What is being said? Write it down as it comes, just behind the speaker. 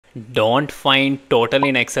Don't find total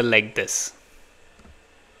in Excel like this.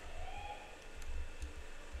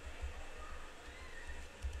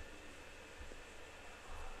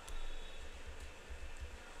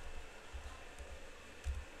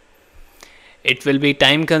 It will be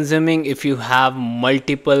time consuming if you have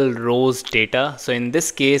multiple rows data. So in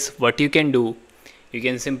this case, what you can do, you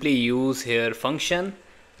can simply use here function.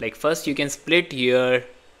 Like first you can split here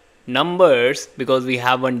numbers because we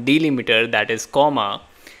have one delimiter, that is comma.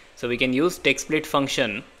 So we can use text split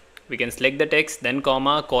function. We can select the text, then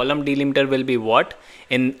comma, column delimiter will be what?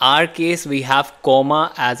 In our case, we have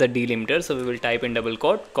comma as a delimiter. So we will type in double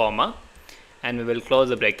quote comma and we will close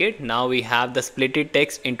the bracket. Now we have the splitted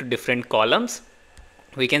text into different columns.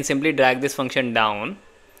 We can simply drag this function down.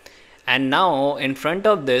 And now in front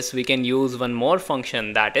of this, we can use one more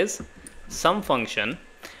function, that is sum function.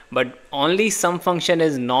 But only sum function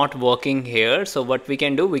is not working here. So what we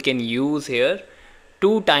can do, we can use here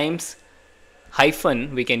 2 times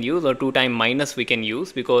hyphen we can use, or 2 times minus we can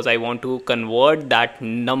use, because I want to convert that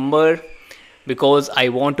number, because I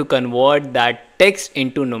want to convert that text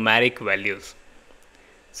into numeric values.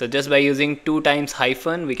 So just by using 2 times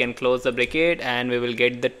hyphen, we can close the bracket and we will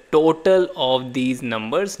get the total of these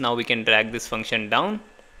numbers. Now we can drag this function down.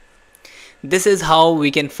 This is how we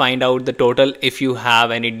can find out the total if you have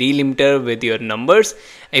any delimiter with your numbers.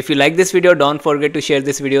 If you like this video, don't forget to share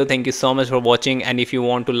this video. Thank you so much for watching. And if you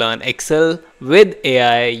want to learn Excel with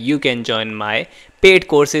AI, you can join my paid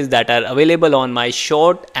courses that are available on my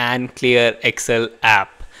short and clear Excel app.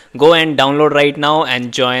 Go and download right now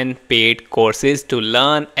and join paid courses to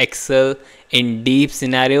learn Excel in deep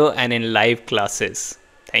scenario and in live classes.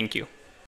 Thank you.